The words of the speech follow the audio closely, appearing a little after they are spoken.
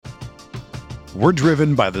We're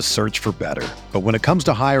driven by the search for better. But when it comes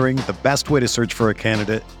to hiring, the best way to search for a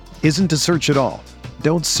candidate isn't to search at all.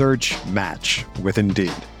 Don't search, match with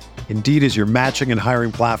Indeed. Indeed is your matching and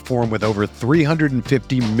hiring platform with over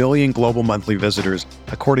 350 million global monthly visitors,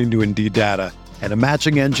 according to Indeed data, and a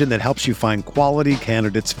matching engine that helps you find quality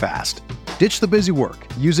candidates fast. Ditch the busy work.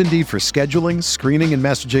 Use Indeed for scheduling, screening, and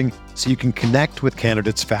messaging so you can connect with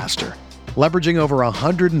candidates faster. Leveraging over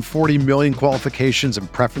 140 million qualifications and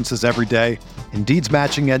preferences every day, Indeed's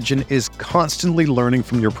matching engine is constantly learning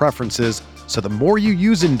from your preferences, so the more you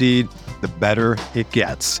use Indeed, the better it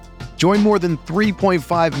gets. Join more than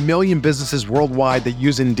 3.5 million businesses worldwide that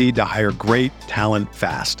use Indeed to hire great talent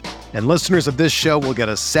fast. And listeners of this show will get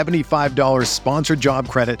a $75 sponsored job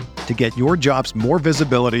credit to get your jobs more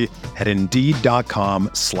visibility at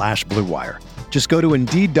Indeed.com/Blue Wire. Just go to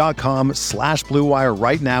Indeed.com/Blue Wire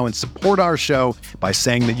right now and support our show by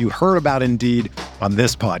saying that you heard about Indeed on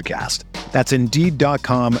this podcast. That's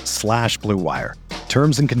Indeed.com/Blue Wire.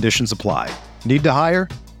 Terms and conditions apply. Need to hire?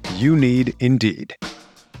 You need Indeed.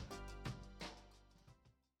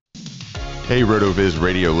 Hey, RotoViz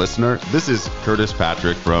radio listener, this is Curtis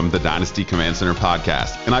Patrick from the Dynasty Command Center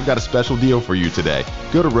podcast, and I've got a special deal for you today.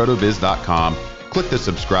 Go to rotoviz.com, click the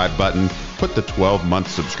subscribe button, put the 12-month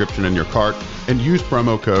subscription in your cart, and use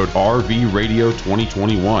promo code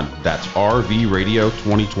RVRadio2021. That's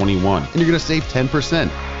RVRadio2021, and you're going to save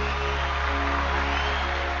 10%.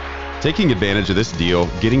 Taking advantage of this deal,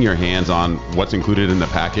 getting your hands on what's included in the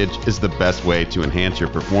package is the best way to enhance your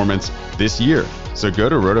performance this year. So go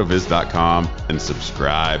to rotoviz.com and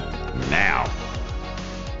subscribe now.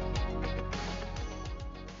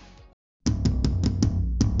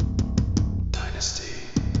 Dynasty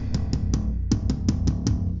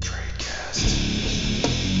Tradecast.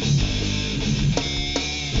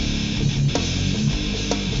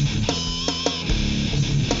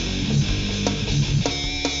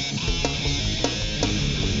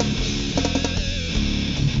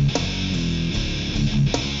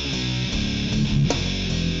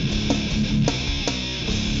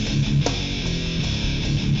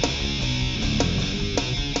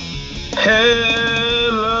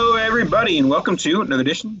 Hello, everybody, and welcome to another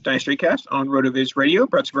edition of Dynasty Cast on RotoViz Radio,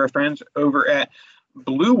 brought to you by our friends over at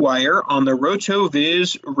Blue Wire on the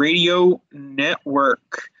RotoViz Radio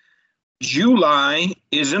Network. July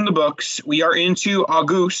is in the books. We are into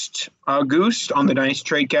August on the Dynasty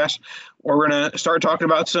Tradecast, where we're going to start talking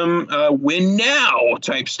about some win now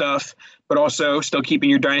type stuff, but also still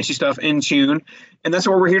keeping your Dynasty stuff in tune. And that's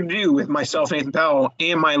what we're here to do with myself, Nathan Powell,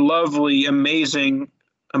 and my lovely, amazing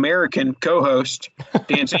American co-host,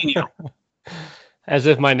 Dan Zanio. As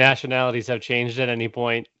if my nationalities have changed at any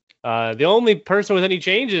point. The only person with any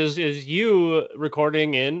changes is you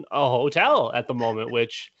recording in a hotel at the moment,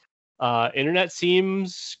 which internet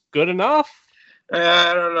seems good enough.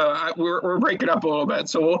 I don't know. We're breaking up a little bit,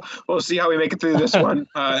 so we'll see how we make it through this one.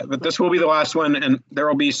 But this will be the last one, and there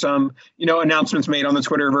will be some announcements made on the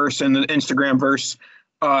Twitterverse and the Instagramverse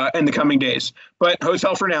in the coming days. But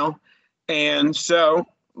hotel for now, and so.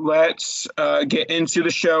 Let's get into the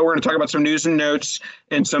show. We're going to talk about some news and notes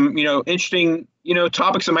and some, interesting,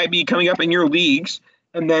 topics that might be coming up in your leagues,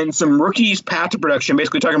 and then some rookies' path to production,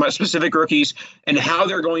 basically talking about specific rookies and how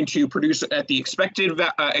they're going to produce at the expected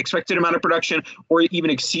amount of production or even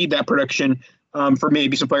exceed that production for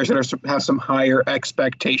maybe some players that have some higher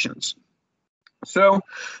expectations. So,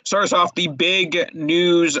 start us off. The big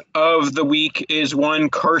news of the week is one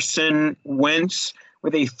Carson Wentz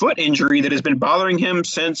with a foot injury that has been bothering him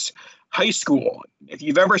since high school. If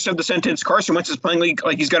you've ever said the sentence, Carson Wentz is playing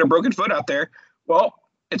like he's got a broken foot out there, well,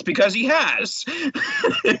 it's because he has.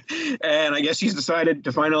 And I guess he's decided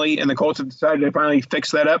to finally, and the Colts have decided to finally fix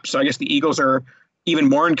that up. So I guess the Eagles are even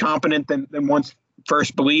more incompetent than once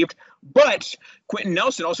first believed. But Quentin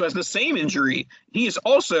Nelson also has the same injury. He is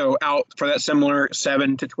also out for that similar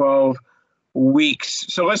 7 to 12 weeks.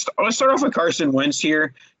 So let's start off with Carson Wentz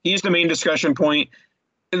here. He's the main discussion point.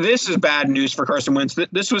 This is bad news for Carson Wentz.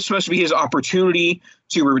 This was supposed to be his opportunity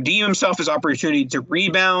to redeem himself, his opportunity to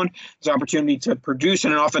rebound, his opportunity to produce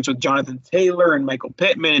in an offense with Jonathan Taylor and Michael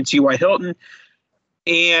Pittman and T.Y. Hilton.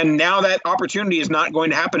 And now that opportunity is not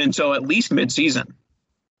going to happen until at least midseason.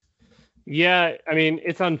 Yeah, I mean,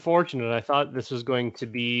 it's unfortunate. I thought this was going to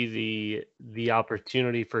be the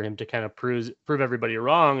opportunity for him to kind of prove everybody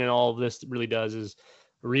wrong, and all of this really does is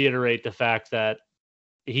reiterate the fact that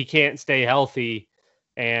he can't stay healthy.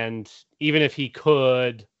 And even if he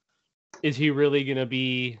could, is he really going to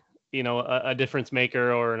be, a difference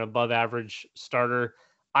maker or an above average starter?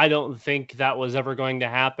 I don't think that was ever going to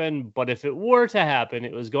happen. But if it were to happen,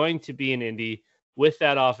 it was going to be in Indy with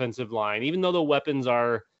that offensive line. Even though the weapons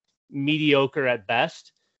are, mediocre at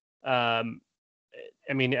best. I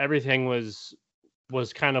mean, everything was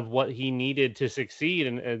kind of what he needed to succeed,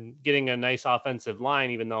 and getting a nice offensive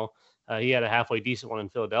line, even though he had a halfway decent one in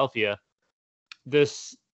Philadelphia.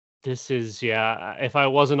 This is, if I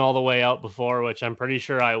wasn't all the way out before, which I'm pretty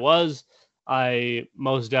sure I was, I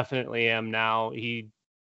most definitely am now.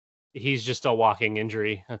 He's just a walking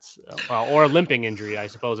injury. That's or a limping injury, I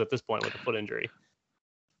suppose, at this point with a foot injury.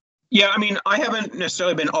 Yeah, I mean, I haven't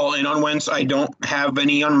necessarily been all in on Wentz. I don't have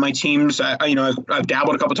any on my teams. I've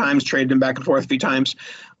dabbled a couple times, traded him back and forth a few times,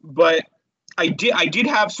 but I did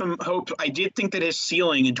have some hopes. I did think that his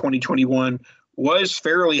ceiling in 2021 was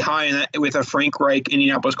fairly high with a Frank Reich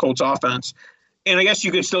Indianapolis Colts offense. And I guess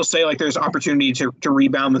you could still say like there's opportunity to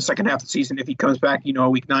rebound the second half of the season if he comes back,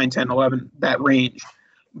 week 9, 10, 11, that range.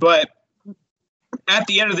 But at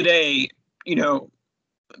the end of the day,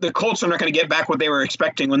 the Colts are not going to get back what they were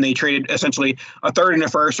expecting when they traded essentially a third and a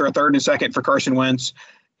first or a third and a second for Carson Wentz.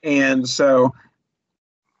 And so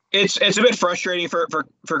it's a bit frustrating for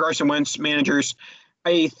Carson Wentz managers.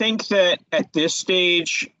 I think that at this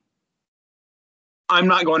stage, I'm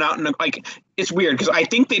not going out and it's weird because I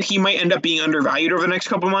think that he might end up being undervalued over the next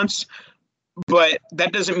couple of months, but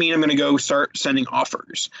that doesn't mean I'm going to go start sending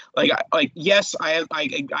offers. Yes, I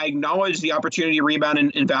acknowledge the opportunity to rebound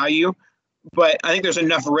in value, but I think there's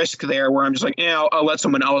enough risk there where I'm just like, I'll let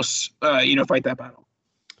someone else, fight that battle.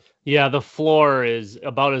 Yeah, the floor is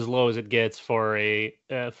about as low as it gets for an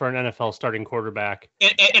NFL starting quarterback,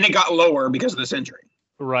 and it got lower because of this injury.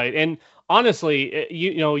 Right, and honestly,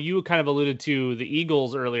 you kind of alluded to the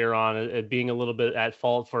Eagles earlier on being a little bit at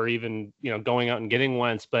fault for even going out and getting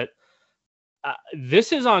Wentz, but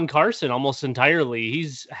this is on Carson almost entirely.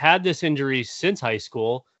 He's had this injury since high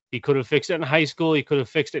school. He could have fixed it in high school. He could have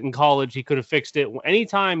fixed it in college. He could have fixed it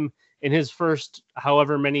anytime in his first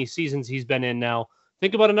however many seasons he's been in now.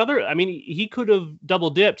 Think about another. I mean, he could have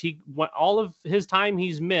double dipped. All of his time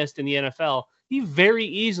he's missed in the NFL, he very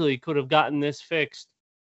easily could have gotten this fixed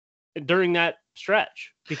during that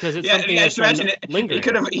stretch because it's something that's been lingering. He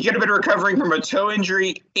could have been recovering from a toe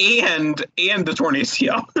injury and the torn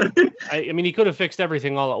ACL. I mean, he could have fixed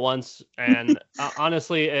everything all at once. And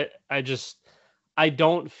honestly, I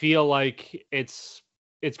don't feel like it's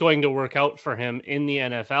going to work out for him in the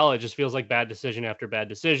NFL. It just feels like bad decision after bad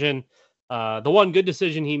decision. The one good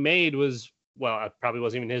decision he made was, well, it probably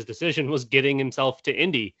wasn't even his decision, was getting himself to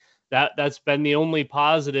Indy. That's been the only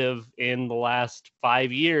positive in the last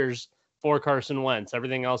 5 years for Carson Wentz.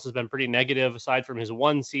 Everything else has been pretty negative aside from his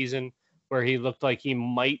one season where he looked like he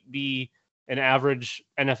might be an average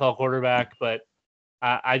NFL quarterback. But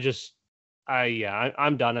I'm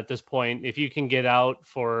done at this point. If you can get out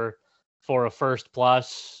for a first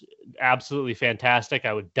plus, absolutely fantastic.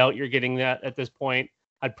 I would doubt you're getting that at this point.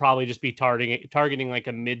 I'd probably just be targeting like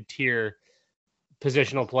a mid-tier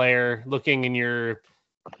positional player, looking in your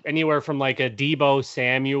anywhere from like a Deebo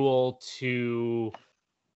Samuel to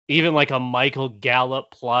even like a Michael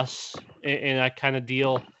Gallup plus in that kind of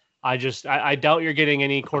deal. I doubt you're getting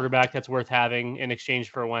any quarterback that's worth having in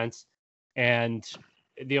exchange for Wentz. And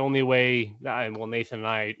the only way, Nathan and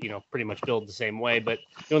I, pretty much build the same way, but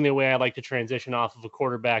the only way I like to transition off of a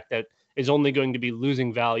quarterback that is only going to be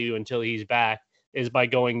losing value until he's back is by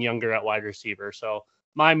going younger at wide receiver. So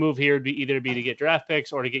my move here would be either to get draft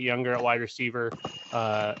picks or to get younger at wide receiver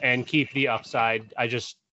and keep the upside.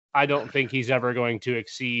 I don't think he's ever going to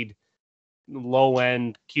exceed low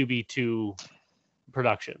end QB2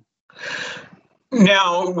 production.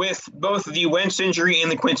 Now, with both the Wentz injury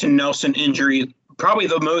and the Quentin Nelson injury, probably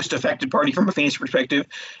the most affected party from a fantasy perspective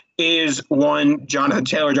is one Jonathan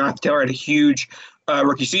Taylor. Jonathan Taylor had a huge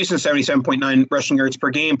rookie season, 77.9 rushing yards per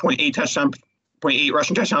game, 0.8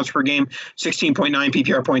 rushing touchdowns per game, 16.9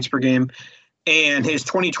 PPR points per game. And his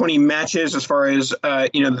 2020 matches, as far as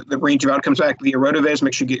the range of outcomes back via RotoViz,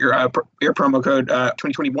 make sure you get your promo code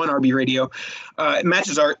 2021 RB Radio.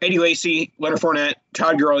 Matches are Eddie Lacy, Leonard Fournette,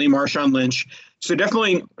 Todd Gurley, Marshawn Lynch. So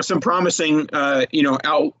definitely some promising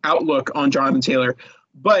outlook on Jonathan Taylor.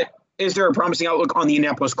 But is there a promising outlook on the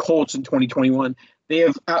Indianapolis Colts in 2021? They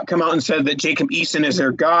have come out and said that Jacob Eason is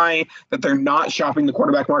their guy, that they're not shopping the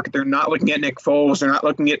quarterback market. They're not looking at Nick Foles. They're not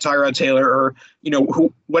looking at Tyrod Taylor or,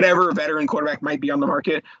 whatever veteran quarterback might be on the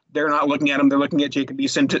market. They're not looking at him. They're looking at Jacob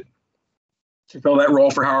Eason to fill that role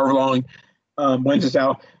for however long Wentz is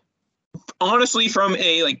out. Honestly, from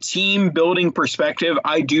a team building perspective,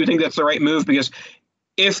 I do think that's the right move because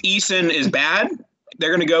if Eason is bad, they're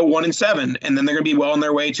going to go 1-7, and then they're going to be well on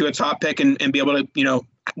their way to a top pick and be able to,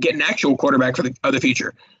 get an actual quarterback for the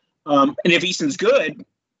future. And if Eason's good,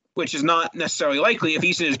 which is not necessarily likely, if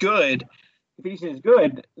Eason is good, if Eason is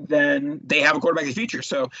good, then they have a quarterback of the future.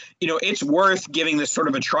 So, it's worth giving this sort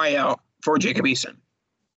of a tryout for Jacob Eason.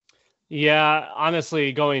 Yeah,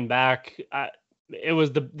 honestly, going back, it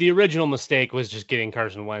was the original mistake was just getting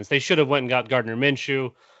Carson Wentz. They should have went and got Gardner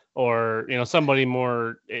Minshew or, somebody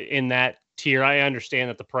more in that tier. I understand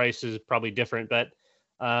that the price is probably different, but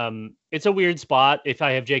it's a weird spot. If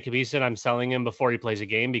I have Jacob Eason, I'm selling him before he plays a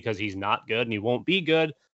game because he's not good and he won't be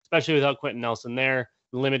good, especially without Quentin Nelson there.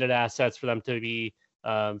 Limited assets for them to be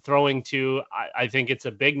throwing to. I think it's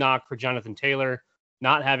a big knock for Jonathan Taylor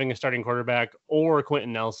not having a starting quarterback or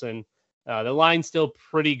Quentin Nelson. The line's still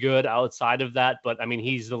pretty good outside of that, but I mean,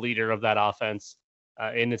 he's the leader of that offense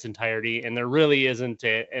in its entirety. And there really isn't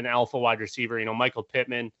an alpha wide receiver. Michael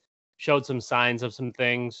Pittman showed some signs of some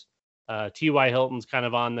things. T.Y. Hilton's kind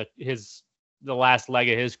of on the last leg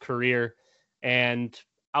of his career. And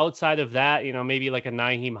outside of that, maybe like a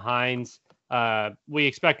Nyheim Hines. We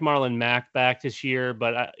expect Marlon Mack back this year,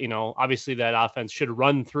 but obviously that offense should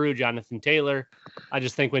run through Jonathan Taylor. I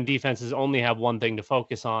just think when defenses only have one thing to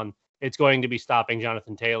focus on, it's going to be stopping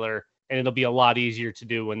Jonathan Taylor, and it'll be a lot easier to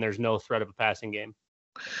do when there's no threat of a passing game.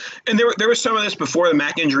 And there was some of this before the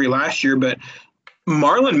Mack injury last year, but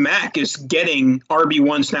Marlon Mack is getting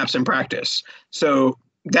RB1 snaps in practice. So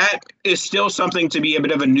that is still something to be a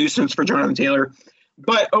bit of a nuisance for Jonathan Taylor.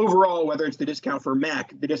 But overall, whether it's the discount for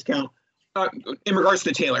Mack, the discount in regards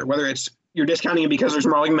to Taylor, whether it's you're discounting him because there's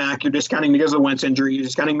Marlon Mack, you're discounting because of the Wentz injury, you're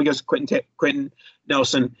discounting because of Quentin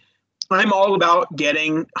Nelson. I'm all about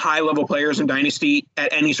getting high-level players in Dynasty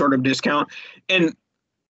at any sort of discount. And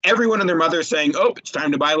everyone and their mother is saying, it's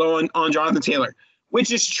time to buy low on Jonathan Taylor,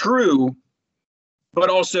 which is true. But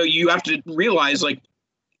also you have to realize,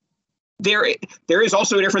 there is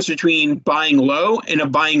also a difference between buying low and a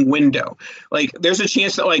buying window. There's a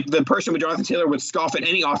chance that, the person with Jonathan Taylor would scoff at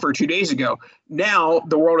any offer 2 days ago. Now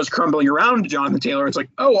the world is crumbling around Jonathan Taylor. It's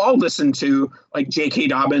I'll listen to, J.K.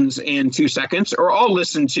 Dobbins in 2 seconds, or I'll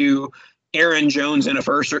listen to Aaron Jones in a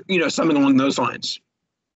first, or, something along those lines.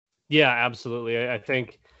 Yeah, absolutely. I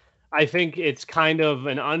think it's kind of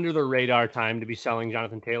an under-the-radar time to be selling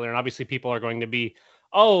Jonathan Taylor. And obviously people are going to be,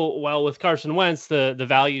 with Carson Wentz, the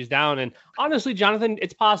value's down. And honestly,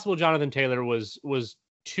 it's possible Jonathan Taylor was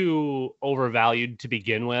too overvalued to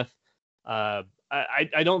begin with. I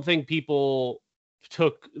don't think people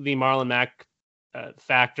took the Marlon Mack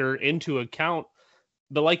factor into account.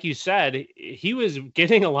 But like you said, he was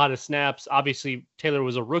getting a lot of snaps. Obviously, Taylor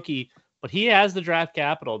was a rookie, but he has the draft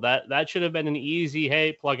capital. That should have been an easy,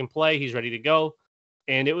 hey, plug and play. He's ready to go.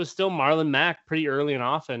 And it was still Marlon Mack pretty early and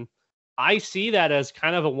often. I see that as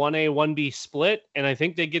kind of a 1A, 1B split, and I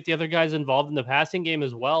think they get the other guys involved in the passing game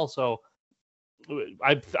as well. So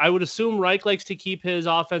I would assume Reich likes to keep his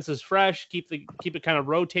offenses fresh, keep it kind of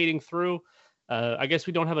rotating through. I guess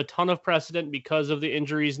we don't have a ton of precedent because of the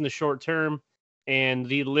injuries in the short term and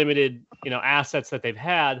the limited, assets that they've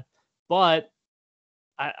had. But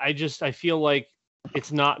I feel like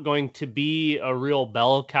it's not going to be a real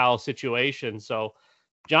bell cow situation. So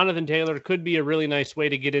Jonathan Taylor could be a really nice way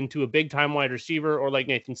to get into a big-time wide receiver, or like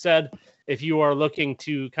Nathan said, if you are looking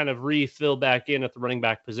to kind of refill back in at the running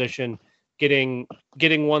back position, getting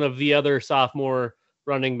one of the other sophomore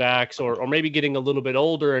running backs, or maybe getting a little bit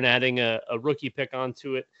older and adding a rookie pick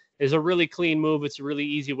onto it is a really clean move. It's a really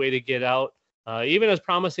easy way to get out. Even as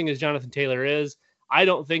promising as Jonathan Taylor is, I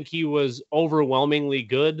don't think he was overwhelmingly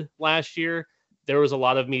good last year. There was a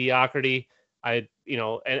lot of mediocrity. And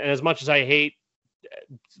as much as I hate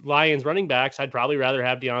Lions running backs, I'd probably rather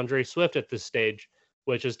have DeAndre Swift at this stage,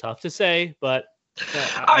 which is tough to say, but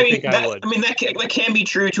I think I would. That can be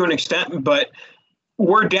true to an extent, but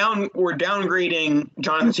we're downgrading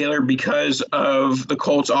Jonathan Taylor because of the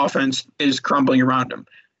Colts offense is crumbling around him.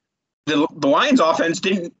 The Lions offense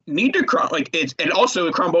didn't need to crumble. It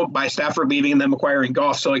also crumbled by Stafford leaving and them acquiring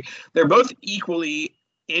Goff. So they're both equally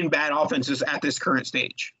in bad offenses at this current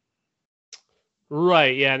stage.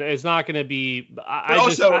 Right. Yeah. It's not going to be.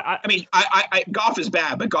 Goff is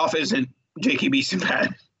bad, but Goff isn't J.K. Beason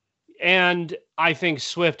bad. And I think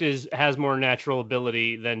Swift has more natural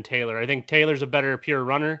ability than Taylor. I think Taylor's a better pure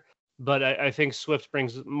runner, but I think Swift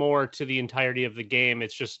brings more to the entirety of the game.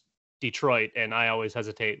 It's just Detroit, and I always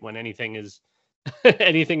hesitate when anything is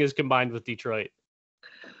combined with Detroit.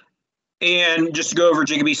 And just to go over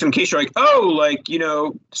Jacob Eason, in case you're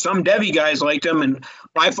some Devy guys liked him, and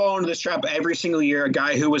I fall into this trap every single year. A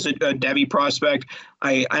guy who was a Devy prospect,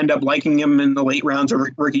 I end up liking him in the late rounds of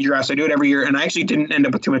rookie drafts. I do it every year, and I actually didn't end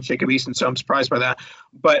up with too much Jacob Eason, so I'm surprised by that.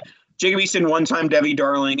 But Jacob Eason, one-time Devy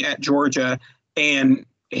darling at Georgia, and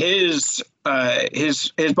his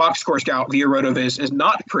box score scout via RotoViz is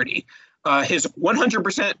not pretty. His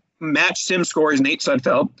 100% match sim scores Nate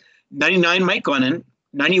Sudfeld, 99 Mike Glennon,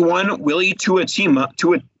 91 Willie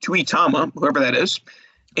Tuitama, whoever that is,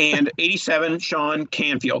 and 87 Sean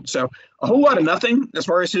Canfield. So a whole lot of nothing as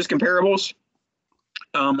far as his comparables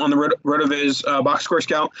on the RotoViz box score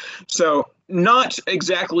scout. So not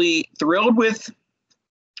exactly thrilled with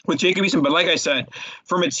Jacob Eason, but like I said,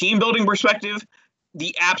 from a team building perspective,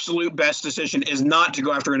 the absolute best decision is not to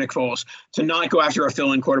go after a Nick Foles, to not go after a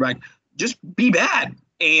fill-in quarterback. Just be bad.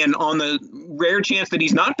 And on the rare chance that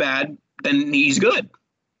he's not bad, then he's good.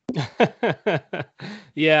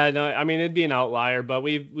 Yeah, no, I mean, it'd be an outlier, but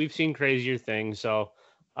we've seen crazier things. So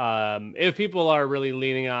if people are really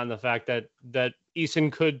leaning on the fact that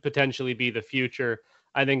Eason could potentially be the future,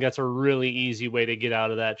 I think that's a really easy way to get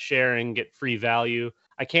out of that share and get free value.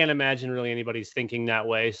 I can't imagine really anybody's thinking that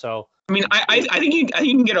way. So I mean, I think you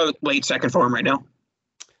can get a late second for him right now.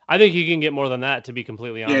 I think you can get more than that, to be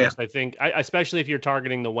completely honest. Yeah. I think, especially if you're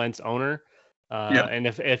targeting the Wentz owner, and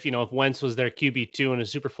if Wentz was their QB2 in a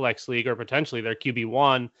super flex league, or potentially their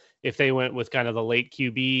QB1, if they went with kind of the late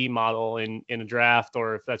QB model in a draft,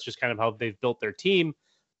 or if that's just kind of how they've built their team,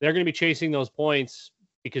 they're going to be chasing those points,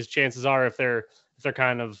 because chances are if they're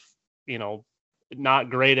kind of, not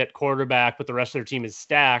great at quarterback, but the rest of their team is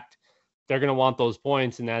stacked, they're going to want those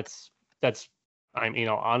points. And that's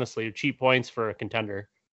honestly cheap points for a contender.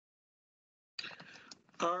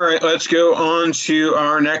 All right, let's go on to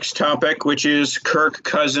our next topic, which is Kirk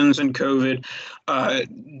Cousins and COVID.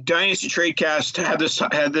 Dynasty Tradecast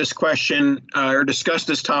had this question or discussed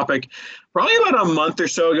this topic probably about a month or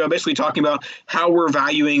so ago, basically talking about how we're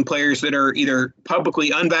valuing players that are either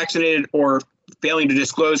publicly unvaccinated or failing to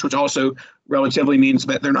disclose, which also relatively means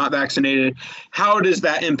that they're not vaccinated. How does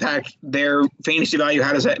that impact their fantasy value?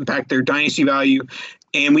 How does that impact their dynasty value?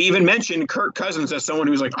 And we even mentioned Kirk Cousins as someone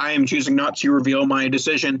who's like, I am choosing not to reveal my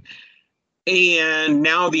decision. And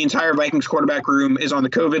now the entire Vikings quarterback room is on the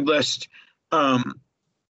COVID list.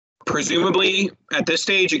 Presumably at this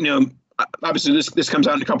stage, obviously this comes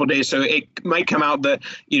out in a couple of days, so it might come out that,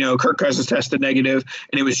 Kirk Cousins tested negative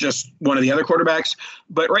and it was just one of the other quarterbacks.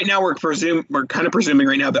 But right now we're kind of presuming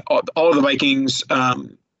right now that all of the Vikings,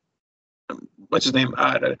 what's his name?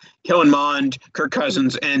 Kellen Mond, Kirk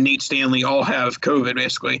Cousins, and Nate Stanley all have COVID,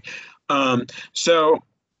 basically. So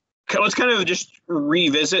let's kind of just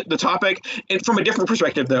revisit the topic, and from a different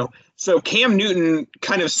perspective, though. So Cam Newton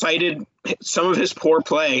kind of cited some of his poor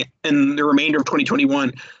play in the remainder of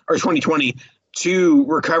 2021 or 2020 to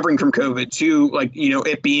recovering from COVID, to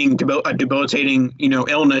it being a debilitating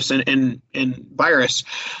illness and virus.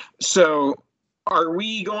 So are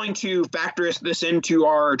we going to factor this into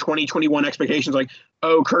our 2021 expectations? Like,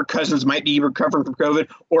 oh, Kirk Cousins might be recovering from COVID,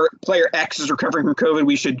 or player X is recovering from COVID.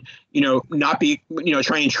 We should, not be,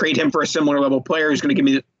 try and trade him for a similar level player who's going to give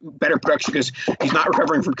me better production because he's not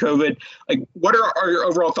recovering from COVID. Like, what are your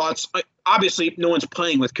overall thoughts? Obviously, no one's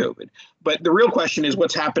playing with COVID, but the real question is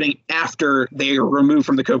what's happening after they are removed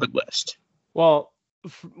from the COVID list. Well,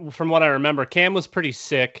 from what I remember, Cam was pretty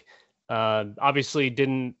sick. Obviously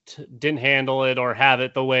didn't handle it or have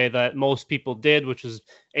it the way that most people did, which was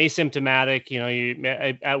asymptomatic.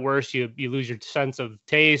 At worst you lose your sense of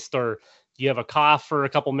taste, or you have a cough for a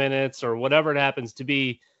couple minutes, or whatever it happens to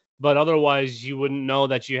be. But otherwise you wouldn't know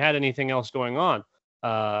that you had anything else going on.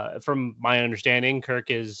 From my understanding,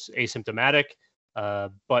 Kirk is asymptomatic.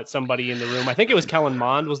 But somebody in the room, I think it was Kellen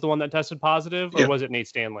Mond, was the one that tested positive, or was it Nate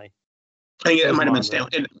Stanley? I think it might have been Stanley.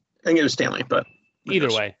 I think it was Stanley, but either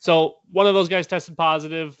way. So one of those guys tested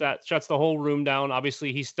positive. That shuts the whole room down.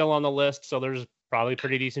 Obviously, he's still on the list, so there's probably a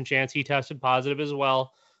pretty decent chance he tested positive as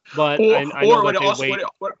well. But what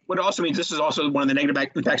also means, this is also one of the negative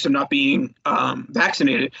impacts of not being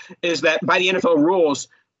vaccinated, is that by the NFL rules,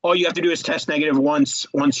 all you have to do is test negative once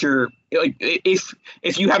you're like,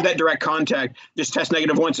 if you have that direct contact, just test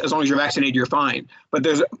negative once. As long as you're vaccinated, you're fine. But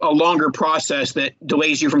there's a longer process that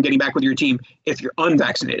delays you from getting back with your team if you're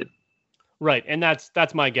unvaccinated. Right, and that's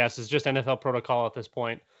my guess. Is just NFL protocol at this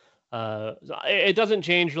point. It doesn't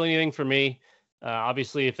change really anything for me.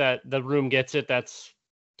 Obviously, if the room gets it, that's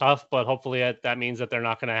tough. But hopefully, that means that they're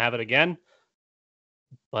not going to have it again.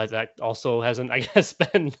 But that also hasn't, I guess,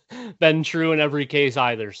 been true in every case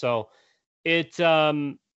either. So it,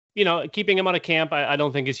 keeping him out of camp, I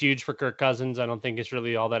don't think is huge for Kirk Cousins. I don't think it's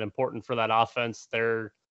really all that important for that offense.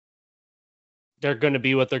 They're going to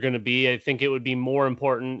be what they're going to be. I think it would be more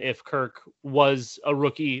important if Kirk was a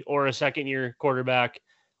rookie or a second-year quarterback,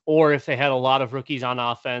 or if they had a lot of rookies on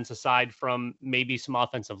offense aside from maybe some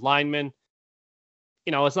offensive linemen.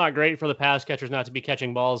 It's not great for the pass catchers not to be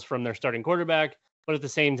catching balls from their starting quarterback, but at the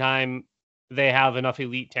same time, they have enough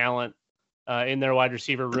elite talent in their wide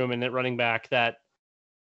receiver room and at running back that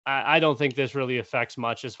I don't think this really affects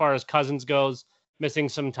much. As far as Cousins goes, missing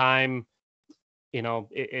some time,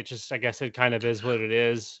 it just, I guess it kind of is what it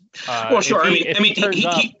is. Well, sure.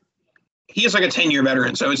 He is like a 10-year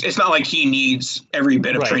veteran, so it's not like he needs every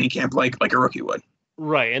bit of training camp like a rookie would.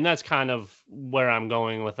 Right, and that's kind of where I'm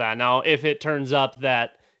going with that. Now, if it turns up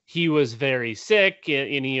that he was very sick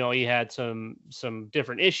and he had some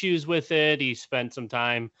different issues with it, he spent some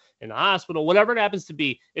time in the hospital, whatever it happens to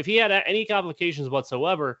be, if he had any complications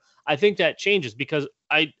whatsoever, I think that changes, because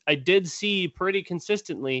I did see pretty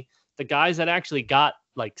consistently the guys that actually got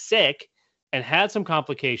like sick and had some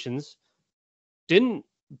complications didn't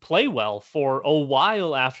play well for a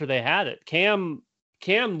while after they had it. Cam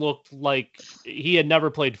looked like he had never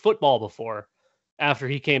played football before after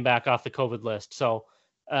he came back off the COVID list. So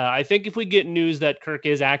I think if we get news that Kirk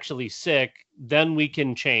is actually sick, then we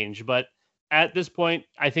can change. But at this point,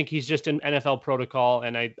 I think he's just in NFL protocol,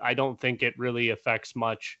 and I don't think it really affects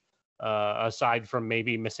much aside from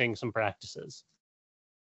maybe missing some practices.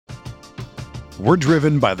 We're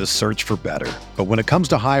driven by the search for better. But when it comes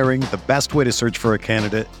to hiring, the best way to search for a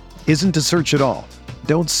candidate isn't to search at all.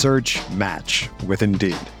 Don't search, match with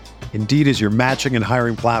Indeed. Indeed is your matching and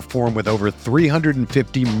hiring platform with over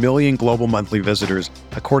 350 million global monthly visitors,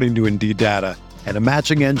 according to Indeed data, and a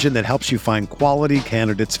matching engine that helps you find quality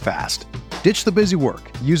candidates fast. Ditch the busy work.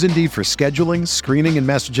 Use Indeed for scheduling, screening, and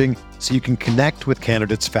messaging so you can connect with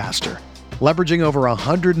candidates faster. Leveraging over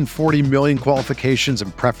 140 million qualifications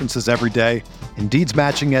and preferences every day, Indeed's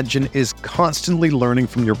matching engine is constantly learning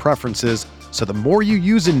from your preferences, so the more you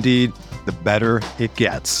use Indeed, the better it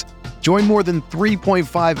gets. Join more than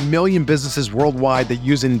 3.5 million businesses worldwide that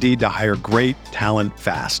use Indeed to hire great talent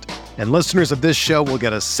fast. And listeners of this show will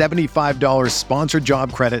get a $75 sponsored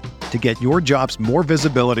job credit to get your jobs more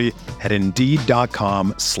visibility at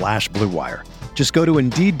Indeed.com/Blue Wire. Just go to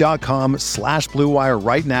Indeed.com/Blue Wire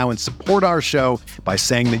right now and support our show by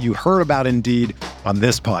saying that you heard about Indeed on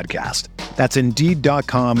this podcast. That's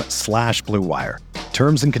Indeed.com/Blue Wire.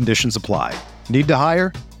 Terms and conditions apply. Need to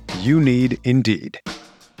hire? You need Indeed.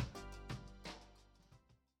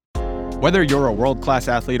 Whether you're a world-class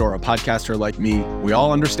athlete or a podcaster like me, we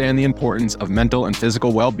all understand the importance of mental and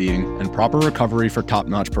physical well-being and proper recovery for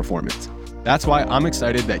top-notch performance. That's why I'm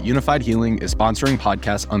excited that Unified Healing is sponsoring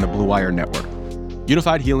podcasts on the Blue Wire Network.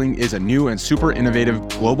 Unified Healing is a new and super innovative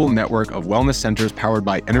global network of wellness centers powered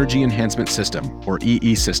by Energy Enhancement System, or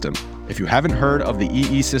EE System. If you haven't heard of the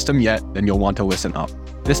EE System yet, then you'll want to listen up.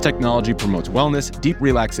 This technology promotes wellness, deep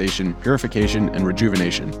relaxation, purification, and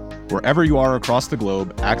rejuvenation. Wherever you are across the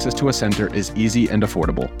globe, access to a center is easy and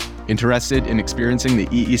affordable. Interested in experiencing the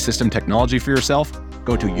EE System technology for yourself?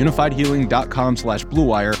 Go to unifiedhealing.com/Blue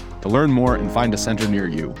Wire to learn more and find a center near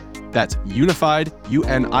you. That's unified,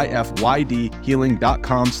 UNIFYD,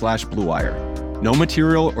 healing.com/Blue Wire. No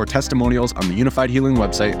material or testimonials on the Unified Healing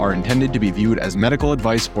website are intended to be viewed as medical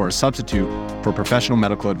advice or a substitute for professional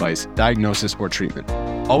medical advice, diagnosis, or treatment.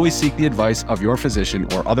 Always seek the advice of your physician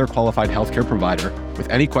or other qualified healthcare provider with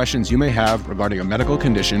any questions you may have regarding a medical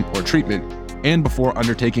condition or treatment, and before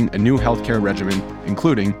undertaking a new healthcare regimen,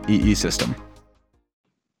 including EE System.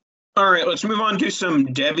 All right, let's move on to some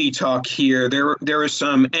Devy talk here. There was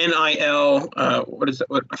some NIL. What is that?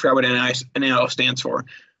 I forgot what NIL stands for.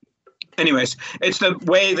 Anyways, it's the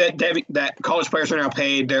way that college players are now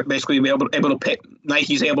paid. They're basically able to pay.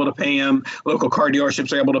 Nike's able to pay them. Local car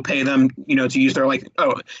dealerships are able to pay them. To use their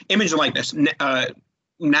image and likeness,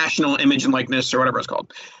 national image and likeness, or whatever it's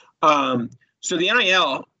called. So the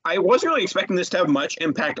NIL, I wasn't really expecting this to have much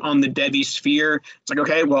impact on the Devy sphere. It's like,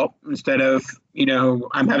 okay, well, instead of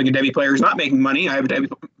I'm having a Devy player who's not making money, I have a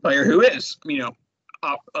Devy player who is,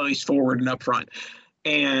 up, at least forward and up front.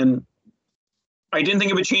 And I didn't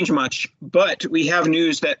think it would change much, but we have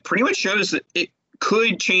news that pretty much shows that it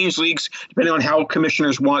could change leagues depending on how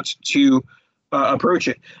commissioners want to approach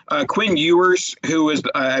it. Quinn Ewers, who is,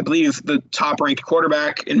 I believe, the top-ranked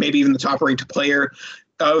quarterback and maybe even the top-ranked player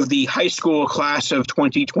of the high school class of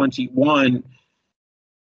 2021,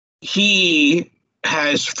 he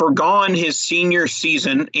has forgone his senior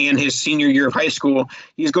season and his senior year of high school.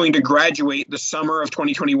 He's going to graduate the summer of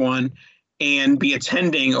 2021 and be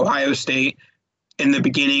attending Ohio State in the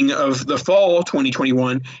beginning of the fall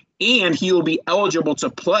 2021, and he will be eligible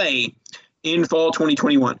to play in fall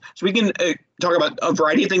 2021. So we can talk about a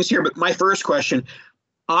variety of things here, but my first question,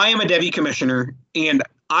 I am a Devy commissioner, and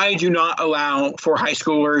I do not allow for high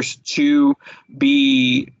schoolers to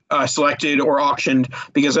be selected or auctioned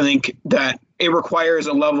because I think that it requires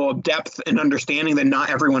a level of depth and understanding that not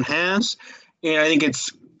everyone has. And I think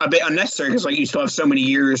it's a bit unnecessary because you still have so many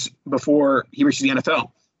years before he reaches the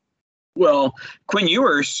NFL. Well, Quinn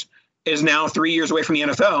Ewers is now 3 years away from the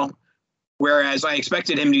NFL, whereas I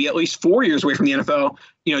expected him to be at least 4 years away from the NFL,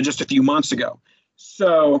 just a few months ago.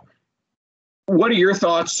 So what are your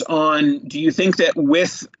thoughts on, do you think that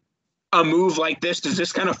with a move like this, does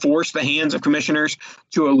this kind of force the hands of commissioners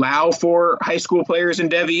to allow for high school players in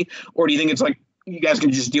Devy? Or do you think it's like, you guys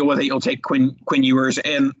can just deal with it, you'll take Quinn Ewers,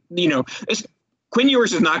 and, Quinn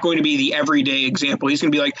Ewers is not going to be the everyday example. He's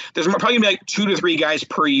going to be like, there's probably going to be like 2 to 3 guys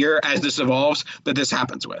per year as this evolves that this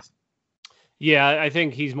happens with. Yeah, I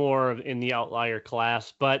think he's more in the outlier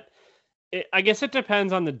class, but I guess it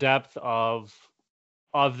depends on the depth of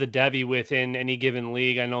the Devy within any given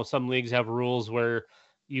league. I know some leagues have rules where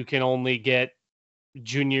you can only get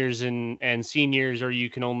juniors and seniors, or you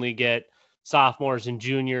can only get sophomores and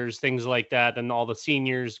juniors, things like that. Then all the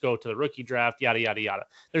seniors go to the rookie draft, yada, yada, yada.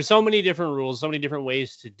 There's so many different rules, so many different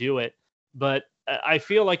ways to do it. But I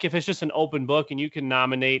feel like if it's just an open book and you can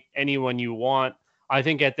nominate anyone you want, I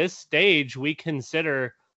think at this stage we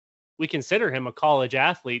consider him a college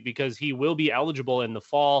athlete because he will be eligible in the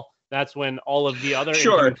fall. That's when all of the other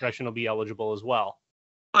incoming freshmen will be eligible as well.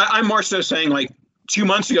 I'm more so saying, like, 2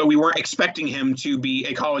 months ago, we weren't expecting him to be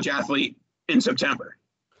a college athlete in September.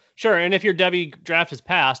 Sure, and if your Devy draft is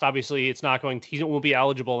passed, obviously he won't be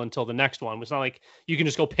eligible until the next one. It's not like you can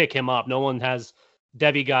just go pick him up. No one has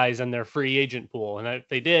Devy guys in their free agent pool, and if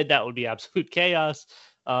they did, that would be absolute chaos.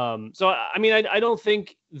 So, I mean, I don't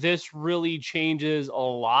think this really changes a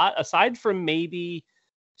lot, aside from maybe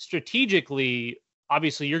strategically.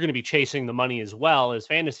 Obviously, you're going to be chasing the money as well as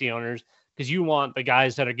fantasy owners, because you want the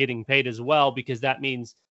guys that are getting paid as well, because that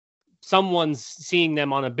means someone's seeing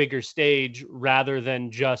them on a bigger stage rather than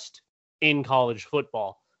just in college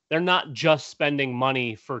football. They're not just spending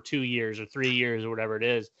money for 2 years or 3 years or whatever it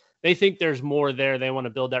is. They think there's more there. They want to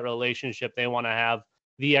build that relationship. They want to have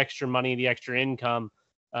the extra money, the extra income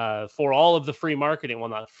for all of the free marketing. Well,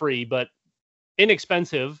 not free, but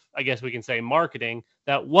inexpensive, I guess we can say, marketing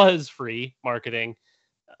that was free marketing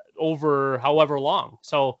over however long.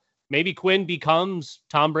 So maybe Quinn becomes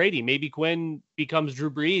Tom Brady. Maybe Quinn becomes Drew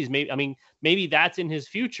Brees. Maybe that's in his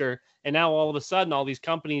future. And now all of a sudden, all these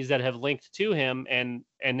companies that have linked to him and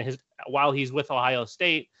while he's with Ohio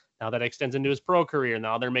State, now that extends into his pro career.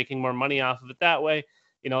 Now they're making more money off of it that way.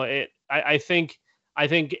 I think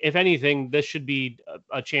if anything, this should be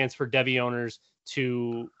a chance for Devy owners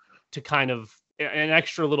to kind of an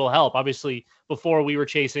extra little help. Obviously, before we were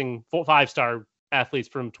chasing 5-star athletes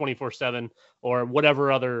from 24/7 or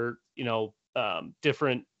whatever other,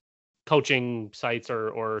 different coaching sites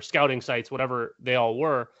or scouting sites, whatever they all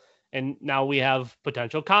were. And now we have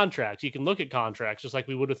potential contracts. You can look at contracts just like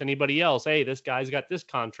we would with anybody else. Hey, this guy's got this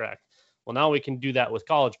contract. Well, now we can do that with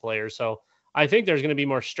college players. So I think there's going to be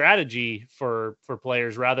more strategy for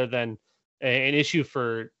players rather than an issue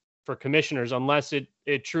for commissioners, unless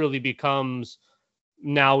it truly becomes,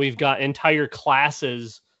 now we've got entire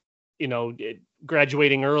classes,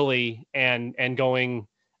 graduating early and going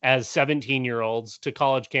as 17-year-olds to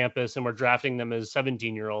college campus, and we're drafting them as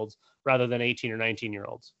 17-year-olds rather than 18 or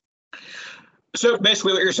 19-year-olds. So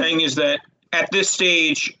basically what you're saying is that at this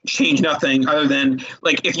stage, change nothing other than,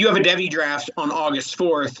 like, if you have a Devy draft on August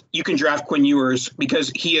 4th, you can draft Quinn Ewers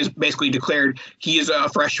because he is basically declared he is a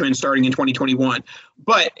freshman starting in 2021.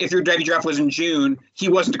 But if your Devy draft was in June, he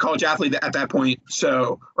wasn't a college athlete at that point,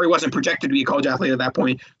 or he wasn't projected to be a college athlete at that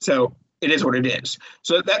point. So it is what it is.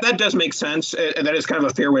 So that does make sense. And that is kind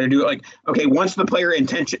of a fair way to do it. Like, okay, once the player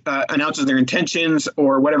announces their intentions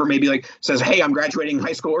or whatever, maybe like says, hey, I'm graduating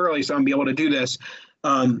high school early, so I'm be able to do this.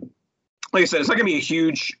 Like I said, it's not going to be a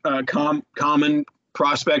huge common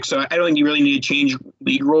prospect, so I don't think you really need to change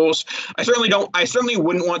league rules. I certainly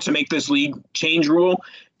wouldn't want to make this league change rule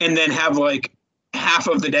and then have like half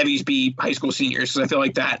of the Devies be high school seniors, because I feel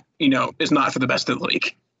like that, is not for the best of the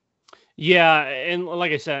league. Yeah, and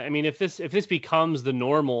like I said, I mean, if this becomes the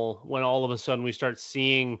normal, when all of a sudden we start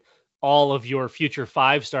seeing all of your future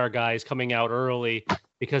 5-star guys coming out early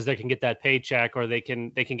because they can get that paycheck, or they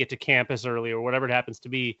can get to campus early, or whatever it happens to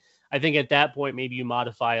be, I think at that point maybe you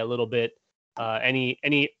modify a little bit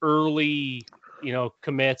any early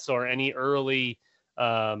commits or any early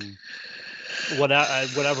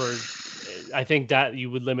whatever. I think that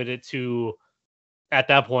you would limit it to, at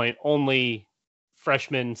that point, only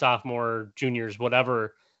freshmen, sophomore, juniors,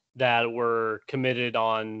 whatever, that were committed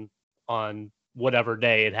on whatever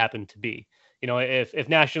day it happened to be. If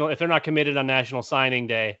they're not committed on National Signing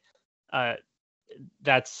Day,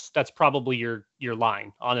 that's probably your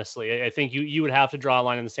line. Honestly, I think you would have to draw a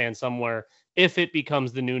line in the sand somewhere if it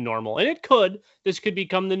becomes the new normal, and this could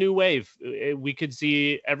become the new wave. We could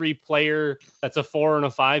see every player that's a 4 and a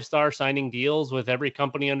 5-star signing deals with every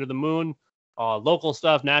company under the moon. local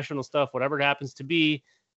stuff, national stuff, whatever it happens to be.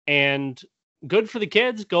 And good for the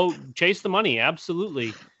kids. Go chase the money.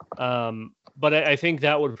 Absolutely. But I think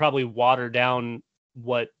that would probably water down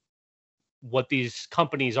what these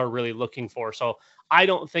companies are really looking for. So I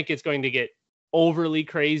don't think it's going to get overly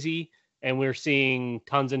crazy. And we're seeing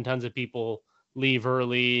tons and tons of people leave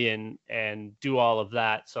early and do all of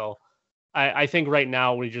that. So I think right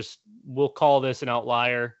now we'll call this an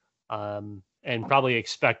outlier, and probably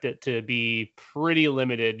expect it to be pretty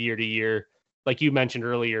limited year to year. Like you mentioned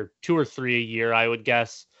earlier, 2 or 3 a year, I would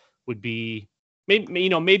guess would be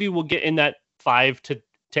maybe we'll get in that 5 to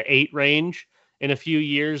 8 range in a few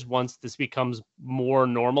years once this becomes more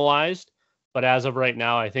normalized. But as of right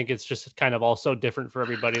now, I think it's just kind of also different for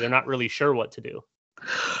everybody. They're not really sure what to do.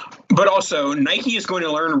 But also, Nike is going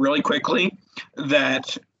to learn really quickly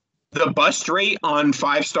that the bust rate on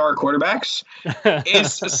 5-star quarterbacks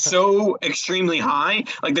is so extremely high.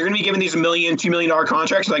 Like, they're going to be given these $1 million, $2 million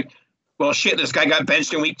contracts. Like, well, shit, this guy got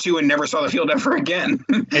benched in week 2 and never saw the field ever again.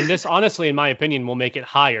 And this, honestly, in my opinion, will make it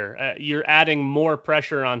higher. You're adding more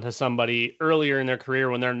pressure onto somebody earlier in their career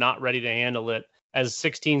when they're not ready to handle it as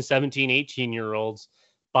 16, 17, 18-year-olds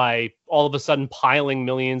by all of a sudden piling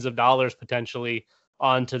millions of dollars potentially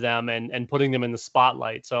onto them and putting them in the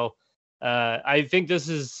spotlight. So I think this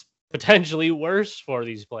is potentially worse for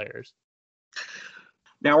these players.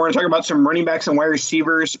 Now we're going to talk about some running backs and wide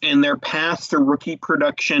receivers and their path to rookie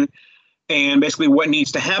production, and basically what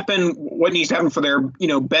needs to happen for their,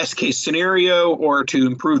 best case scenario or to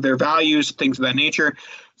improve their values, things of that nature.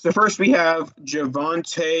 So first we have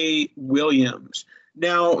Javonte Williams.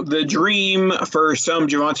 Now, the dream for some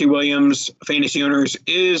Javonte Williams fantasy owners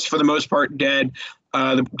is, for the most part, dead.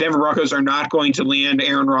 The Denver Broncos are not going to land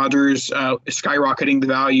Aaron Rodgers, skyrocketing the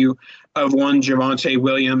value of one Javonte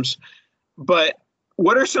Williams. But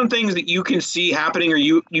what are some things that you can see happening or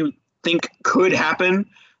you think could happen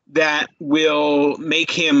that will make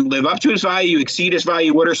him live up to his value, exceed his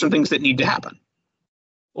value? What are some things that need to happen?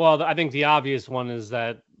 Well, I think the obvious one is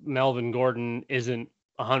that Melvin Gordon isn't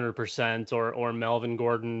 100%, or Melvin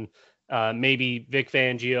Gordon, maybe Vic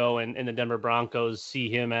Fangio and the Denver Broncos see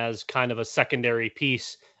him as kind of a secondary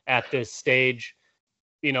piece at this stage.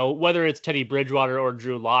 Whether it's Teddy Bridgewater or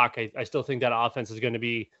Drew Lock, I still think that offense is going to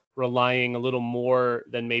be relying a little more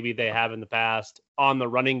than maybe they have in the past on the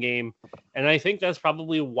running game. And I think that's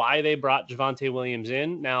probably why they brought Javonte Williams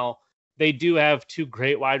in. Now, they do have 2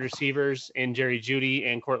 great wide receivers in Jerry Jeudy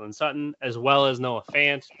and Cortland Sutton, as well as Noah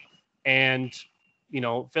Fant. And,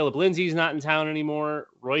 Philip Lindsay's not in town anymore.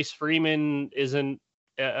 Royce Freeman isn't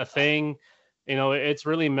a thing. It's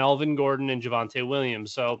really Melvin Gordon and Javonte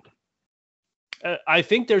Williams. So I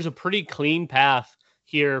think there's a pretty clean path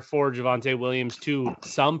here for Javonte Williams to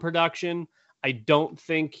some production. I don't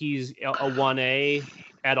think he's a 1A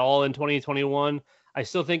at all in 2021. I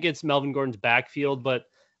still think it's Melvin Gordon's backfield, but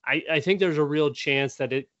I think there's a real chance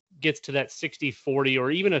that it gets to that 60-40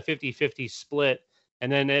 or even a 50-50 split.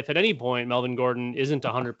 And then if at any point Melvin Gordon isn't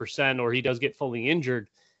 100% or he does get fully injured,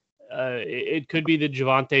 it could be the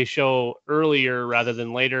Javonte show earlier rather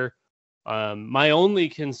than later. My only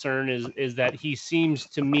concern is that he seems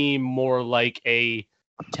to me more like a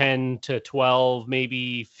 10 to 12,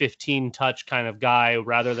 maybe 15 touch kind of guy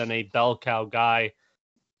rather than a bell cow guy.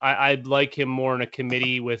 I'd like him more in a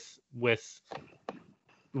committee with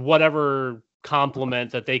whatever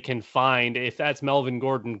complement that they can find. If that's Melvin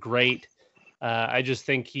Gordon, great. I just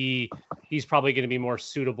think he's probably going to be more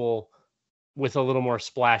suitable with a little more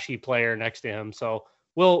splashy player next to him. So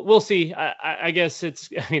we'll see. I guess it's,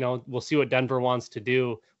 we'll see what Denver wants to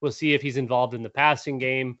do. We'll see if he's involved in the passing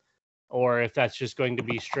game or if that's just going to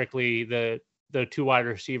be strictly the 2 wide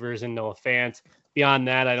receivers and Noah Fant. Beyond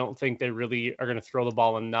that, I don't think they really are going to throw the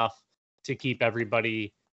ball enough to keep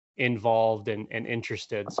everybody involved and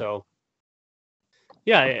interested. So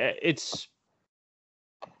yeah,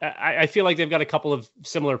 I feel like they've got a couple of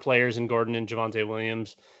similar players in Gordon and Javonte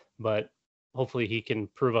Williams, but hopefully he can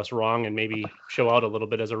prove us wrong and maybe show out a little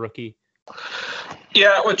bit as a rookie.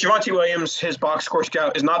 Yeah, with Javonte Williams, his box score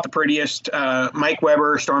scout is not the prettiest. Mike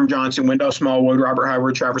Weber, Storm Johnson, Wendell Smallwood, Robert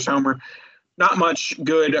Howard, Travis Homer. Not much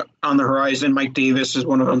good on the horizon. Mike Davis is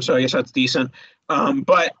one of them, so I guess that's decent.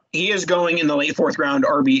 But he is going in the late 4th round,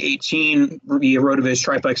 RB18, via RotoViz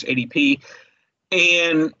Triplex ADP.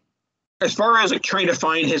 And as far as trying to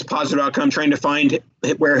find his positive outcome, trying to find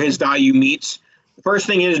where his value meets, the first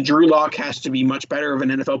thing is Drew Lock has to be much better of an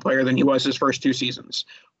NFL player than he was his first 2 seasons.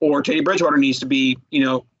 Or Teddy Bridgewater needs to be,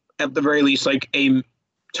 at the very least, like a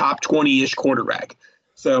top 20-ish quarterback.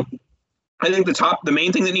 So I think the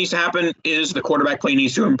main thing that needs to happen is the quarterback play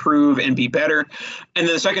needs to improve and be better. And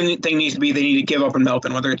then the second thing needs to be they need to give up on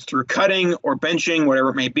Melvin, whether it's through cutting or benching, whatever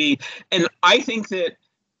it may be. And I think that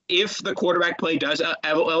if the quarterback play does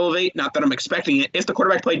elevate, not that I'm expecting it, if the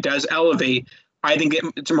quarterback play does elevate, I think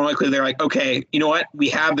it's more likely they're like, okay, you know what? We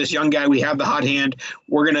have this young guy. We have the hot hand.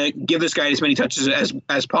 We're going to give this guy as many touches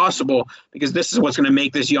as possible because this is what's going to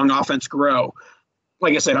make this young offense grow.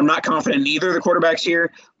 Like I said, I'm not confident in either of the quarterbacks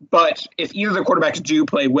here, but if either of the quarterbacks do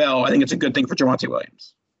play well, I think it's a good thing for Javonte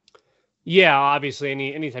Williams. Yeah, obviously,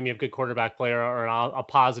 anytime you have good quarterback play or a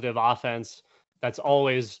positive offense, that's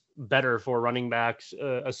always better for running backs,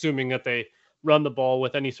 assuming that they run the ball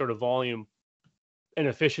with any sort of volume and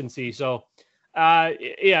efficiency. So,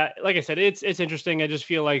 yeah, like I said, it's interesting. I just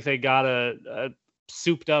feel like they got a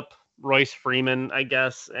souped up Royce Freeman, I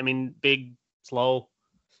guess. I mean, big, slow,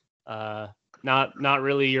 not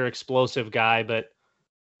really your explosive guy, but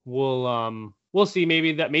we'll see.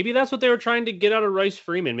 Maybe that's what they were trying to get out of Royce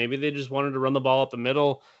Freeman. Maybe they just wanted to run the ball up the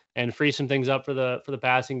middle and free some things up for the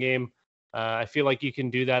passing game. I feel like you can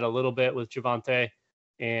do that a little bit with Javonte,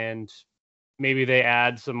 and maybe they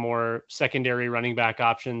add some more secondary running back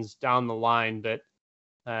options down the line. But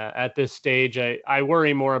at this stage, I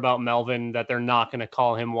worry more about Melvin, that they're not going to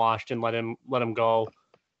call him washed and let him go.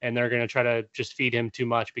 And they're going to try to just feed him too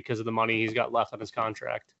much because of the money he's got left on his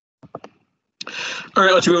contract. All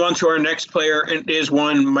right, let's move on to our next player. It is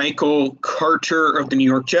one Michael Carter of the New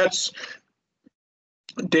York Jets.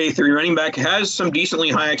 Day 3 running back, has some decently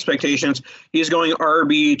high expectations. He's going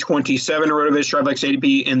RB 27, RotoViz Strivelex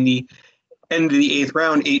ADP in the end of the 8th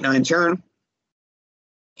round, 8-9 turn.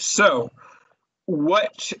 So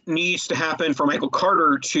what needs to happen for Michael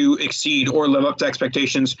Carter to exceed or live up to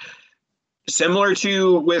expectations? Similar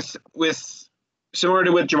to with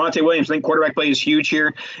Javonte Williams, I think quarterback play is huge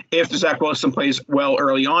here. If Zach Wilson plays well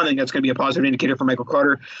early on, I think that's going to be a positive indicator for Michael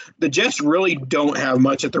Carter. The Jets really don't have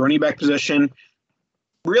much at the running back position.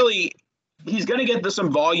 Really, he's going to get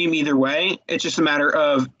some volume either way. It's just a matter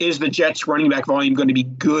of, is the Jets running back volume going to be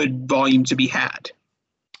good volume to be had?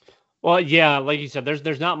 Well, yeah, like you said,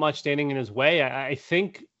 there's not much standing in his way. I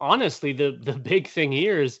think, honestly, the big thing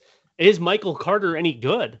here is Michael Carter any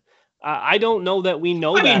good? I don't know that we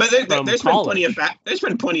know that. But there's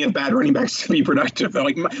been plenty of bad running backs to be productive.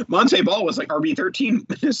 Like Monte Ball was like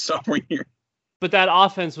RB13 his sophomore year. But that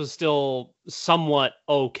offense was still somewhat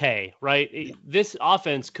okay, right? This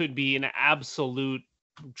offense could be an absolute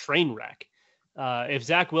train wreck. If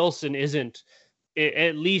Zach Wilson isn't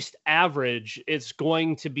at least average, it's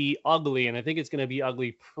going to be ugly, and I think it's going to be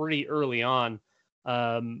ugly pretty early on.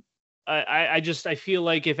 I feel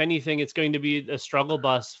like if anything, it's going to be a struggle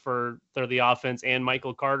bus for the offense and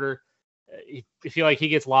Michael Carter. I feel like he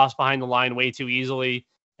gets lost behind the line way too easily.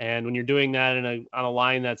 And when you're doing that on a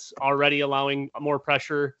line that's already allowing more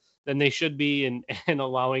pressure than they should be and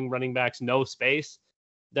allowing running backs no space,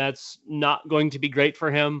 that's not going to be great for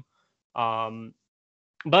him.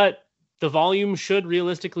 But the volume should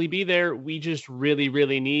realistically be there. We just really,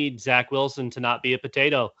 really need Zach Wilson to not be a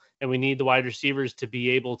potato. And we need the wide receivers to be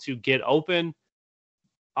able to get open.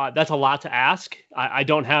 That's a lot to ask. I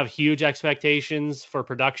don't have huge expectations for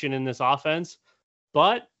production in this offense,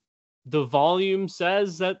 but the volume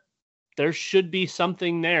says that there should be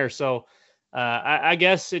something there. So I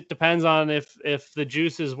guess it depends on if the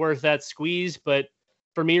juice is worth that squeeze. But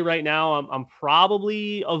for me right now, I'm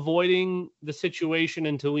probably avoiding the situation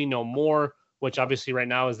until we know more, which obviously right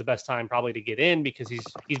now is the best time probably to get in because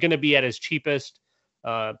he's going to be at his cheapest.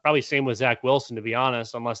 Probably same with Zach Wilson, to be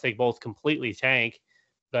honest, unless they both completely tank.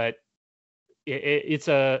 But it's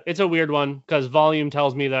a weird one because volume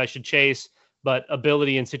tells me that I should chase, but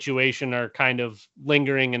ability and situation are kind of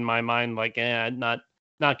lingering in my mind. Like, not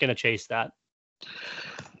going to chase that.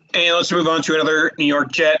 And let's move on to another New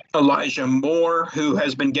York Jet, Elijah Moore, who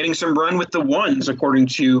has been getting some run with the ones, according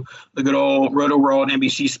to the good old Roto World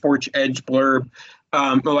NBC Sports Edge blurb.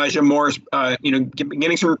 Elijah Moore's,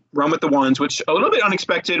 getting some run with the ones, which a little bit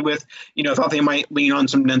unexpected with, thought they might lean on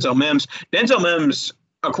some Denzel Mims. Denzel Mims,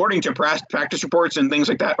 according to practice reports and things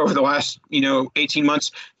like that over the last, 18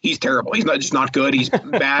 months, he's terrible. He's not good. He's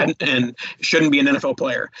bad and shouldn't be an NFL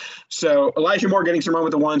player. So Elijah Moore getting some run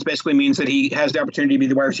with the ones basically means that he has the opportunity to be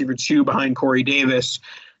the wide receiver 2 behind Corey Davis.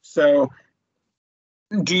 So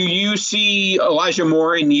do you see Elijah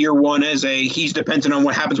Moore in year 1 as he's dependent on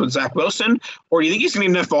what happens with Zach Wilson, or do you think he's going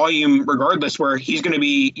to get enough volume regardless where he's going to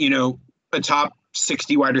be, a top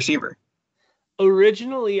 60 wide receiver?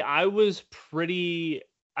 Originally, I was pretty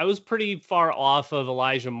far off of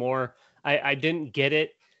Elijah Moore. I didn't get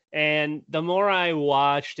it. And the more I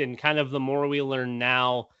watched and kind of the more we learn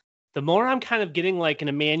now, the more I'm kind of getting like an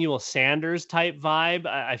Emmanuel Sanders type vibe.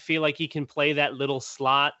 I feel like he can play that little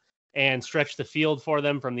slot and stretch the field for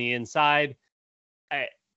them from the inside. I,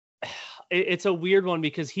 it's a weird one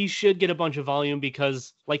because he should get a bunch of volume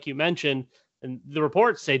because, like you mentioned, and the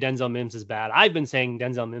reports say Denzel Mims is bad. I've been saying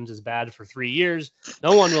Denzel Mims is bad for 3 years.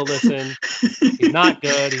 No one will listen. He's not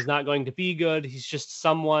good. He's not going to be good. He's just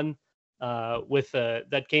someone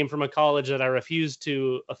that came from a college that I refused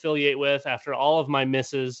to affiliate with after all of my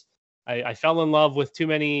misses. I fell in love with too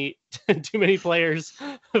many players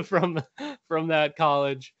from that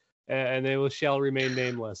college, and they shall remain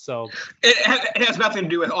nameless. So it has nothing to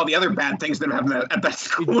do with all the other bad things that happen at that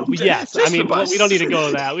school. Yes, I mean, we don't need to go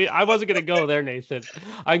to that. I wasn't going to go there, Nathan.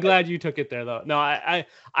 I'm glad you took it there, though. No,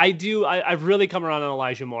 I've really come around on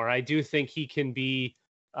Elijah Moore. I do think he can be.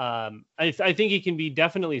 I think he can be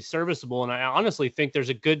definitely serviceable, and I honestly think there's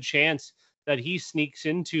a good chance that he sneaks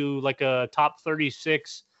into like a top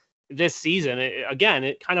 36 this season.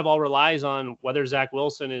 It kind of all relies on whether Zach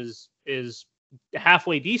Wilson is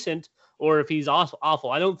halfway decent or if he's awful.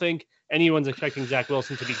 I don't think anyone's expecting Zach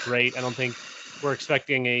Wilson to be great. I don't think we're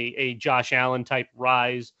expecting a Josh Allen type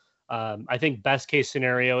rise. I think best case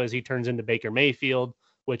scenario is he turns into Baker Mayfield,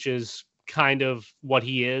 which is kind of what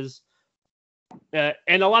he is.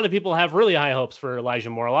 And a lot of people have really high hopes for Elijah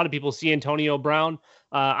Moore. A lot of people see Antonio Brown.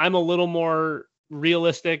 I'm a little more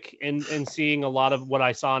realistic in seeing a lot of what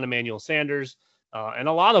I saw in Emmanuel Sanders and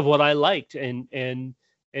a lot of what I liked. And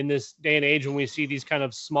in this day and age, when we see these kind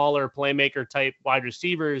of smaller playmaker type wide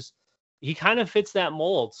receivers, he kind of fits that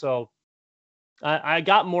mold. So I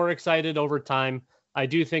got more excited over time. I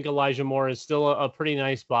do think Elijah Moore is still a pretty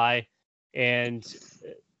nice buy. And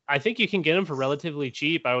I think you can get him for relatively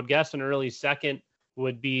cheap. I would guess an early second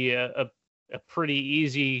would be a pretty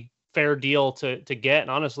easy, fair deal to get.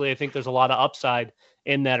 And honestly, I think there's a lot of upside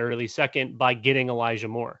in that early second by getting Elijah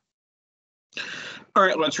Moore. All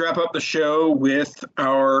right, let's wrap up the show with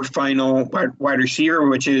our final wide receiver,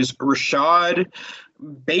 which is Rashad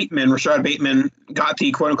Bateman. Rashad Bateman got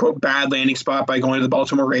the quote-unquote bad landing spot by going to the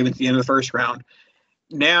Baltimore Ravens at the end of the first round.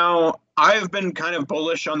 Now, I've been kind of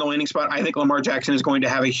bullish on the landing spot. I think Lamar Jackson is going to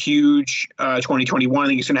have a huge 2021. I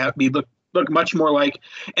think he's going to look much more like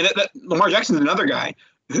 – and Lamar Jackson is another guy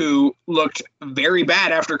who looked very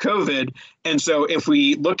bad after COVID. And so if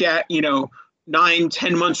we look at,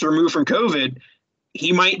 9-10 months removed from COVID,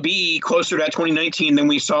 he might be closer to that 2019 than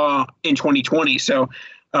we saw in 2020. So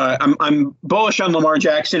I'm bullish on Lamar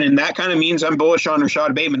Jackson, and that kind of means I'm bullish on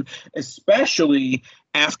Rashad Bateman, especially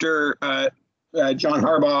after John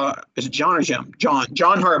Harbaugh – is it John or Jim? John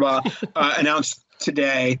Harbaugh announced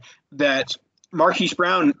today that Marquise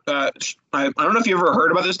Brown I don't know if you ever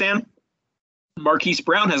heard about this, Dan. Marquise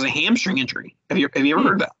Brown has a hamstring injury. Have you ever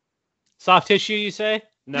heard of that? Soft tissue, you say?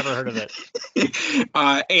 Never heard of it.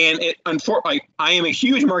 I am a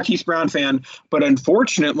huge Marquise Brown fan, but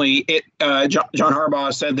unfortunately, John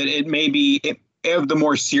Harbaugh said that it may be of the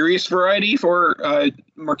more serious variety for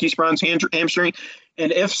Marquise Brown's hamstring,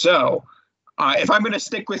 and if so, if I'm going to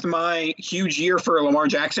stick with my huge year for Lamar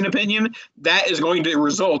Jackson opinion, that is going to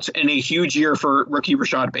result in a huge year for rookie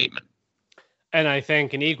Rashad Bateman. And I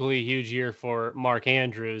think an equally huge year for Mark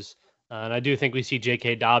Andrews. And I do think we see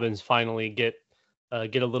J.K. Dobbins finally get a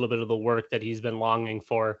little bit of the work that he's been longing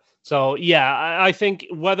for. So, yeah, I think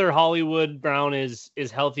whether Hollywood Brown is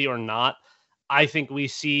healthy or not, I think we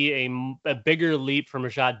see a bigger leap from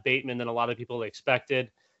Rashad Bateman than a lot of people expected.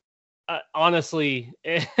 Honestly,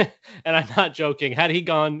 and I'm not joking, had he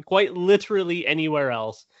gone quite literally anywhere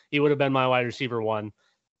else, he would have been my wide receiver one.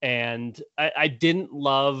 And I didn't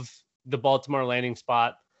love the Baltimore landing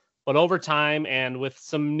spot, but over time and with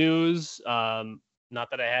some news, not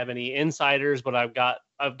that I have any insiders, but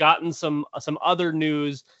I've gotten some other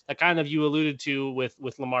news that kind of you alluded to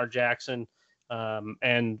with Lamar Jackson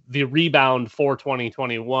and the rebound for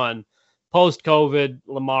 2021. Post-COVID,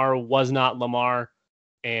 Lamar was not Lamar,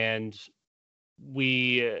 and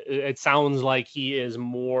it sounds like he is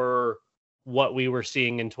more what we were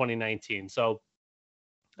seeing in 2019. So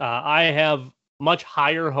I have much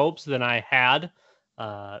higher hopes than I had.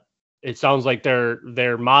 It sounds like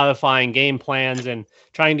they're modifying game plans and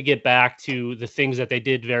trying to get back to the things that they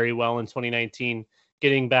did very well in 2019,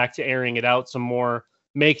 getting back to airing it out some more,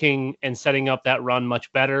 making and setting up that run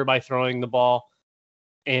much better by throwing the ball.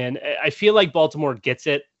 And I feel like Baltimore gets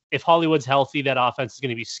it. If Hollywood's healthy, that offense is going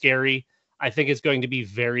to be scary. I think it's going to be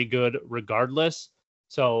very good regardless.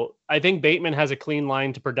 So I think Bateman has a clean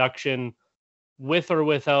line to production with or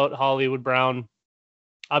without Hollywood Brown.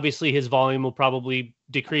 Obviously, his volume will probably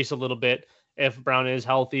decrease a little bit if Brown is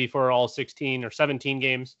healthy for all 16 or 17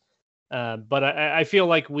 games. But I feel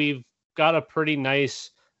like we've got a pretty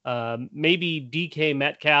nice Maybe DK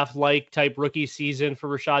Metcalf-like type rookie season for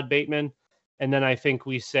Rashad Bateman. And then I think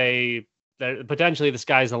we say that potentially the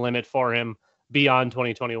sky's the limit for him beyond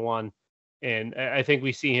 2021. And I think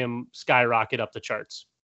we see him skyrocket up the charts.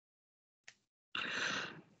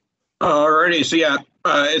 Alrighty, so yeah,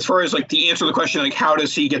 as far as like the answer to the question, like how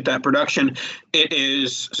does he get that production? It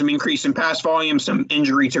is some increase in pass volume, some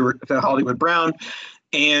injury to Hollywood Brown,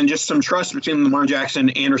 and just some trust between Lamar Jackson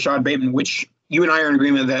and Rashad Bateman, which you and I are in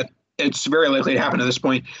agreement that it's very likely to happen at this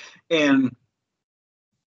point. And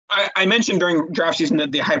I mentioned during draft season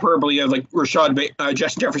that the hyperbole of like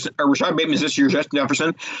Justin Jefferson, or Rashad Bateman is this year's Justin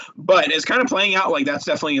Jefferson, but it's kind of playing out like that's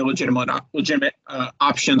definitely a legitimate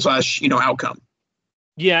option / outcome.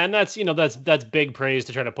 Yeah, and that's big praise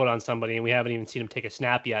to try to put on somebody, and we haven't even seen him take a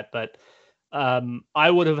snap yet. But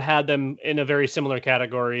I would have had them in a very similar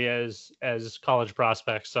category as college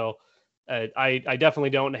prospects. So I definitely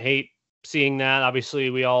don't hate seeing that. Obviously,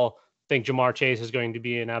 we all think Jamar Chase is going to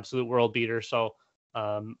be an absolute world beater. So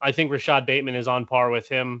I think Rashad Bateman is on par with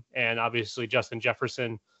him, and obviously Justin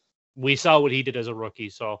Jefferson. We saw what he did as a rookie,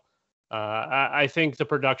 so I think the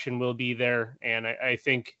production will be there, and I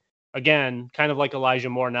think. Again, kind of like Elijah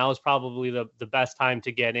Moore, now is probably the best time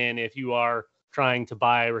to get in if you are trying to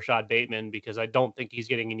buy Rashad Bateman, because I don't think he's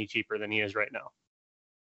getting any cheaper than he is right now.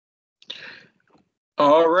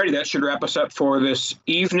 Alrighty, that should wrap us up for this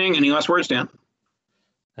evening. Any last words, Dan?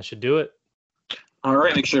 That should do it. All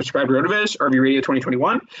right, make sure to subscribe to RotoViz, RV Radio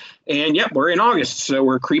 2021. And yep, we're in August, so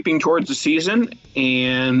we're creeping towards the season,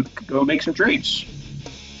 and go make some trades.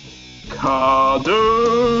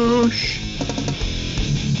 Kadosh!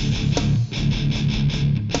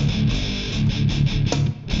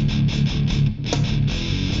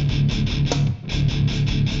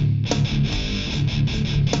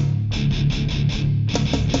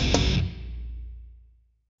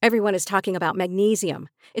 Everyone is talking about magnesium.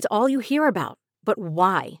 It's all you hear about. But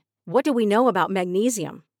why? What do we know about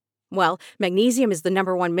magnesium? Well, magnesium is the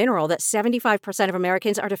 #1 mineral that 75% of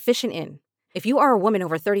Americans are deficient in. If you are a woman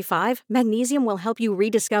over 35, magnesium will help you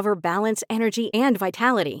rediscover balance, energy, and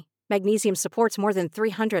vitality. Magnesium supports more than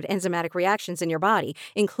 300 enzymatic reactions in your body,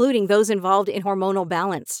 including those involved in hormonal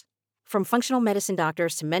balance. From functional medicine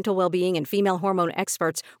doctors to mental well-being and female hormone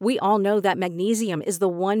experts, we all know that magnesium is the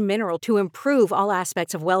one mineral to improve all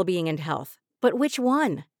aspects of well-being and health. But which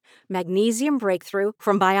one? Magnesium Breakthrough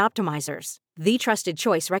from Bioptimizers, the trusted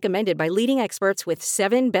choice recommended by leading experts with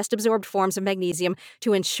 7 best-absorbed forms of magnesium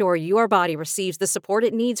to ensure your body receives the support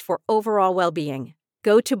it needs for overall well-being.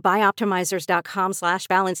 Go to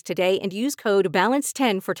bioptimizers.com/balance today and use code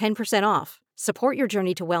BALANCE10 for 10% off. Support your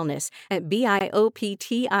journey to wellness at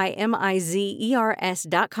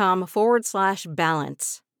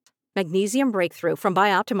bioptimizers.com/balance. Magnesium Breakthrough from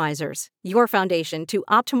Bioptimizers, your foundation to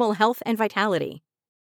optimal health and vitality.